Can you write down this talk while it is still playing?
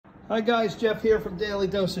Hi guys, Jeff here from Daily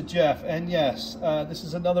Dose of Jeff, and yes, this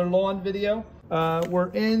is another lawn video.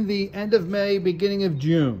 We're in the end of May, beginning of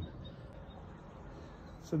June.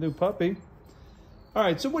 It's a new puppy. All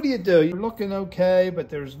right, so what do? You're looking okay, but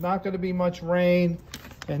there's not going to be much rain,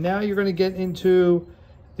 and now you're going to get into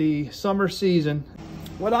the summer season.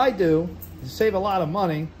 What I do to save a lot of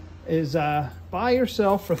money is buy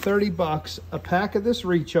yourself for 30 bucks a pack of this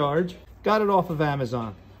recharge. Got it off of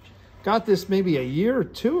Amazon. Got this maybe a year or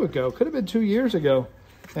two ago, could have been 2 years ago.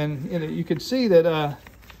 And you can see that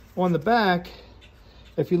on the back,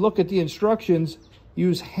 if you look at the instructions,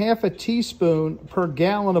 use half a teaspoon per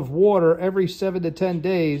gallon of water every 7 to 10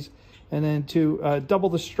 days, and then to double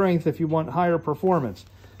the strength if you want higher performance.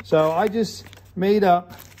 So I just made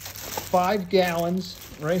up 5 gallons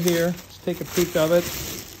right here. Let's take a peek of it.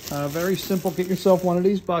 Very simple, get yourself one of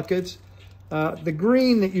these buckets. The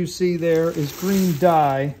green that you see there is green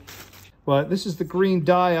dye. But this is the green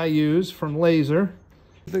dye I use from Laser.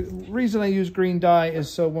 The reason I use green dye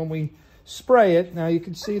is so when we spray it, now you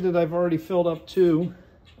can see that I've already filled up 2,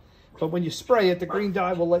 but when you spray it, the green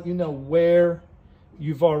dye will let you know where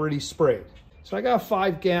you've already sprayed. So I got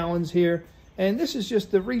 5 gallons here, and this is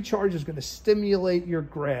just, the recharge is going to stimulate your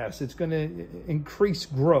grass. It's going to increase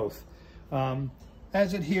growth.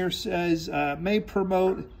 As it here says, may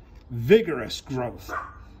promote vigorous growth.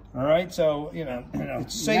 All right, so, it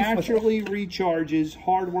naturally recharges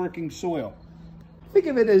hard-working soil. Think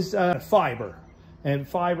of it as fiber, and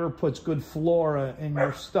fiber puts good flora in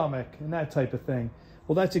your stomach and that type of thing.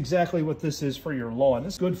 Well, that's exactly what this is for your lawn.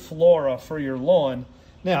 This is good flora for your lawn.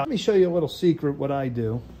 Now, let me show you a little secret what I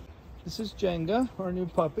do. This is Jenga, our new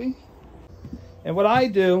puppy. And what I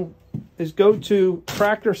do is go to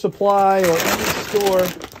Tractor Supply or any store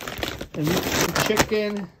and use some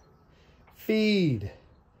chicken feed.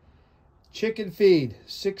 Chicken feed,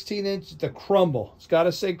 16 inches, the crumble. It's got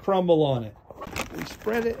to say crumble on it. We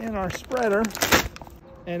spread it in our spreader,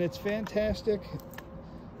 and it's fantastic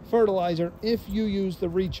fertilizer if you use the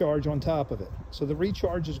recharge on top of it. So the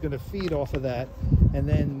recharge is going to feed off of that, and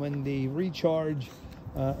then when the recharge,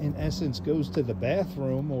 in essence, goes to the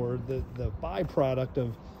bathroom, or the byproduct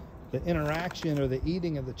of the interaction or the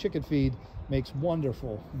eating of the chicken feed, makes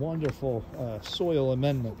wonderful, wonderful soil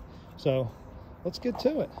amendment. So let's get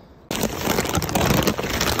to it.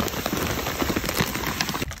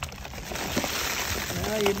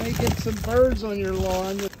 Now you may get some birds on your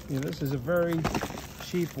lawn. This is a very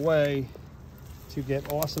cheap way to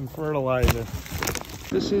get awesome fertilizer.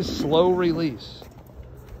 This is slow release.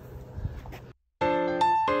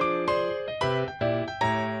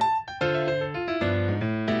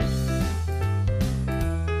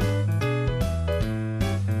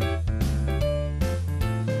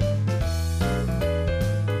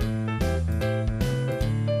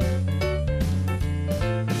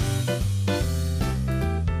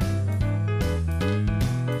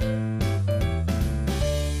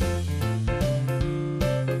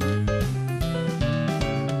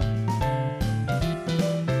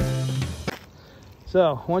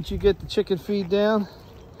 So once you get the chicken feed down,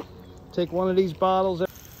 take one of these bottles,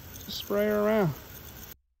 just spray her around.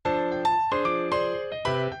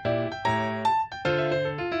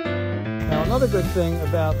 Now another good thing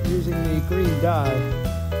about using the green dye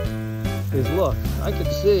is, look, I can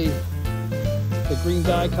see the green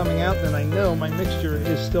dye coming out, and I know my mixture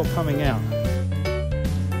is still coming out.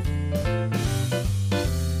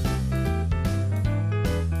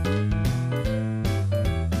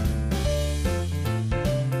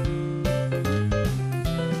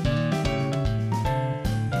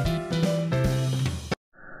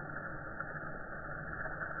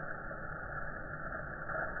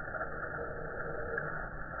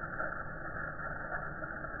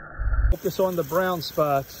 Focus on the brown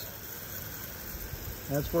spots.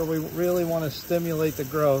 That's where we really want to stimulate the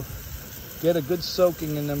growth. Get a good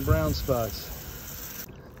soaking in them brown spots.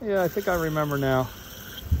 Yeah, I think I remember now.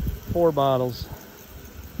 4 bottles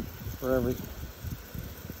for every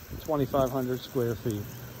 2,500 square feet.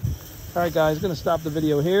 All right, guys, going to stop the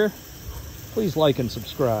video here. Please like and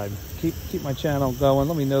subscribe. Keep my channel going.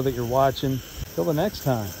 Let me know that you're watching. Till the next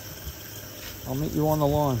time, I'll meet you on the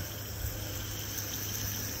lawn.